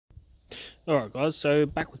Alright guys, so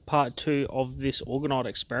back with part 2 of this Orgonite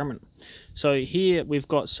experiment. So here we've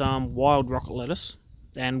got some wild rocket lettuce,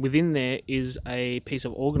 and within there is a piece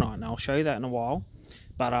of Orgonite. Now I'll show you that in a while,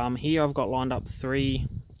 but here I've got lined up 3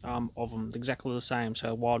 of them, exactly the same,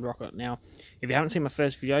 so wild rocket. Now if you haven't seen my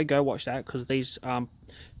first video, go watch that, because these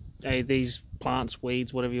plants,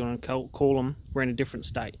 weeds, whatever you want to call them, were in a different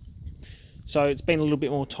state. So it's been a little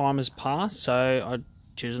bit more time has passed, so I'm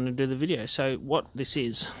choosing to do the video. So what this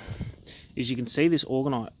is you can see this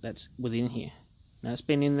Orgonite that's within here. Now it's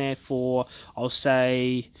been in there for, I'll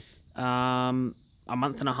say, a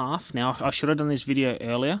month and a half. Now I should have done this video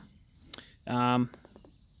earlier.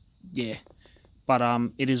 Yeah,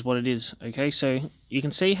 but it is what it is. Okay, so you can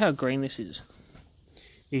see how green this is.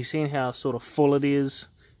 You've seen how sort of full it is,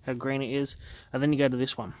 how green it is, and then you go to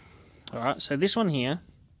this one. Alright, so this one here,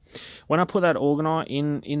 when I put that Orgonite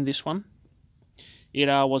in this one, it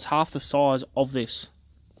was half the size of this.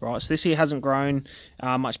 Right, so this here hasn't grown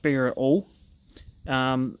much bigger at all,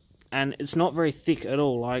 and it's not very thick at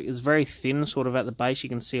all. Like, it's very thin, sort of at the base. You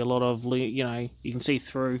can see a lot of, you know, you can see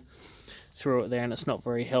through it there, and it's not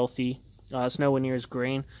very healthy. It's nowhere near as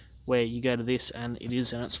green. Where you go to this, and it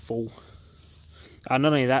is, and it's full. Not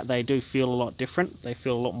only that, they do feel a lot different. They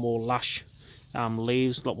feel a lot more lush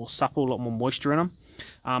leaves, a lot more supple, a lot more moisture in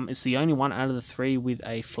them. It's the only one out of the 3 with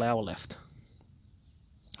a flower left.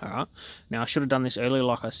 Alright, now I should have done this earlier,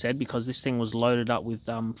 like I said, because this thing was loaded up with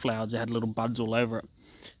flowers. It had little buds all over it.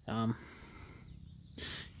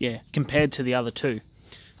 Yeah, compared to the other 2.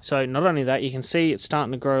 So not only that, you can see it's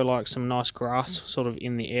starting to grow like some nice grass sort of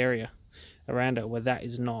in the area around it, where that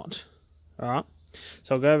is not. Alright,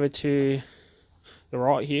 so I'll go over to the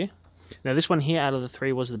right here. Now this one here out of the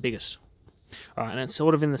 3 was the biggest. Alright, and it's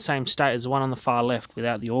sort of in the same state as the one on the far left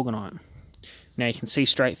without the Orgonite. Now you can see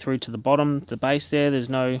straight through to the bottom, the base there, it's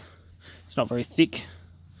not very thick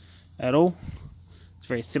at all. It's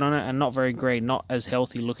very thin on it and not very green, not as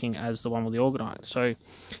healthy looking as the one with the Orgonite. So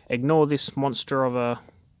ignore this monster of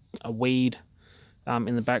a weed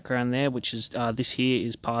in the background there, which is, this here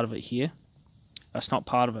is part of it here. That's not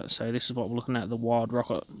part of it, so this is what we're looking at, the wild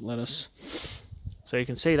rocket lettuce. So you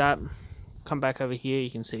can see that. Come back over here, you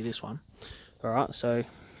can see this one. Alright, so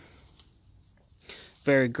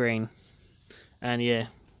very green. And yeah,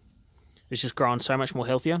 it's just growing so much more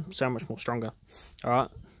healthier, so much more stronger. Alright.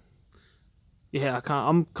 Yeah,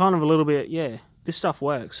 I'm kind of a little bit, yeah, this stuff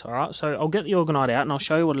works. Alright, so I'll get the Orgonite out and I'll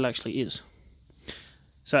show you what it actually is.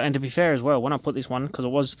 So, and to be fair as well, when I put this one,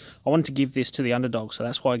 because I wanted to give this to the underdog, so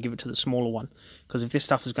that's why I give it to the smaller one. Because if this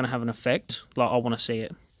stuff is going to have an effect, like, I want to see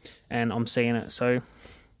it. And I'm seeing it. So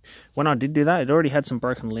when I did do that, it already had some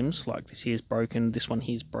broken limbs. Like this here's broken, this one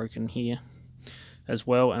here's broken here as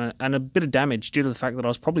well, and a bit of damage due to the fact that I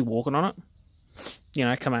was probably walking on it. You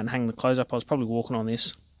know, come out and hang the clothes up, I was probably walking on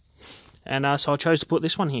this. And so I chose to put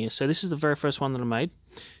this one here. So this is the very first one that I made.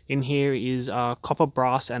 In here is copper,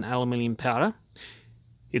 brass and aluminium powder.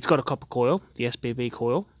 It's got a copper coil, the SBB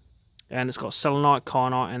coil, and it's got selenite,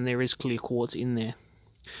 kyanite, and there is clear quartz in there.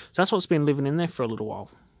 So that's what's been living in there for a little while,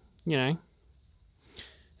 you know.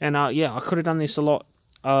 And yeah, I could have done this a lot,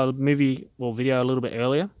 video a little bit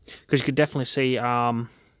earlier, because you could definitely see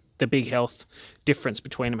the big health difference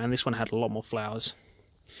between them, and this one had a lot more flowers.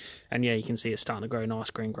 And yeah, you can see it's starting to grow nice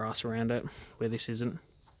green grass around it, where this isn't.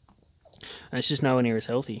 And it's just nowhere near as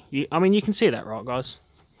healthy. I mean, you can see that, right, guys?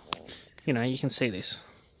 You know, you can see this.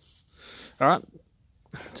 Alright,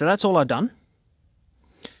 so that's all I've done.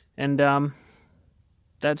 And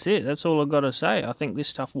that's it. That's all I've got to say. I think this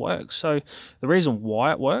stuff works. So the reason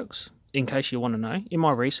why it works, in case you want to know, in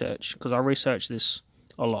my research, because I researched this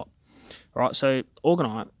a lot. Alright, so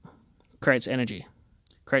Orgonite creates energy.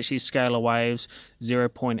 Creates these scalar waves,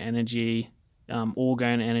 0-point energy,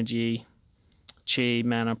 orgone energy, chi,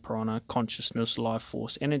 mana, prana, consciousness, life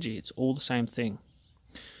force, energy. It's all the same thing.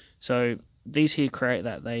 So these here create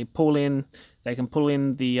that. They can pull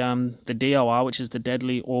in the DOR, which is the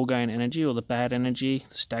deadly orgone energy, or the bad energy,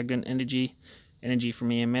 the stagnant energy from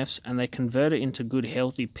EMFs, and they convert it into good,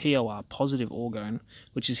 healthy POR, positive orgone,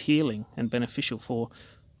 which is healing and beneficial for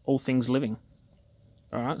all things living.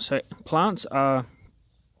 Alright, so plants are...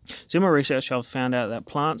 So in my research, I've found out that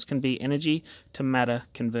plants can be energy to matter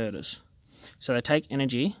converters. So they take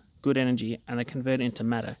energy, good energy, and they convert it into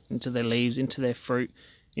matter, into their leaves, into their fruit,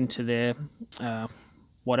 into their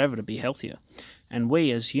whatever, to be healthier. And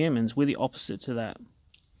we as humans, we're the opposite to that.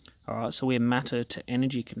 Alright, so we're matter to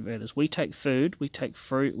energy converters. We take food, we take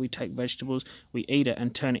fruit, we take vegetables, we eat it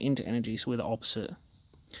and turn it into energy, so we're the opposite.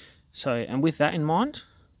 So, and with that in mind,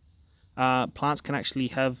 plants can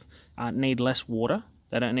actually need less water.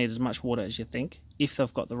 They don't need as much water as you think, if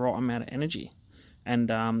they've got the right amount of energy. And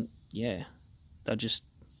yeah, they're just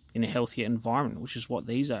in a healthier environment, which is what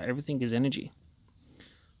these are. Everything is energy.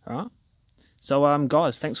 All right. So,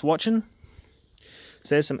 guys, thanks for watching.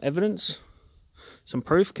 So there's some evidence, some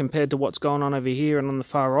proof compared to what's going on over here and on the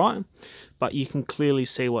far right. But you can clearly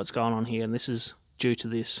see what's going on here, and this is due to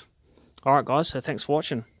this. All right, guys. So thanks for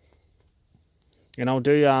watching. And I'll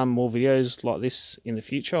do more videos like this in the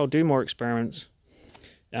future. I'll do more experiments,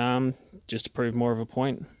 just to prove more of a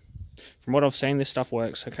point. From what I've seen, this stuff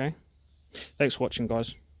works. Okay. Thanks for watching,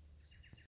 guys.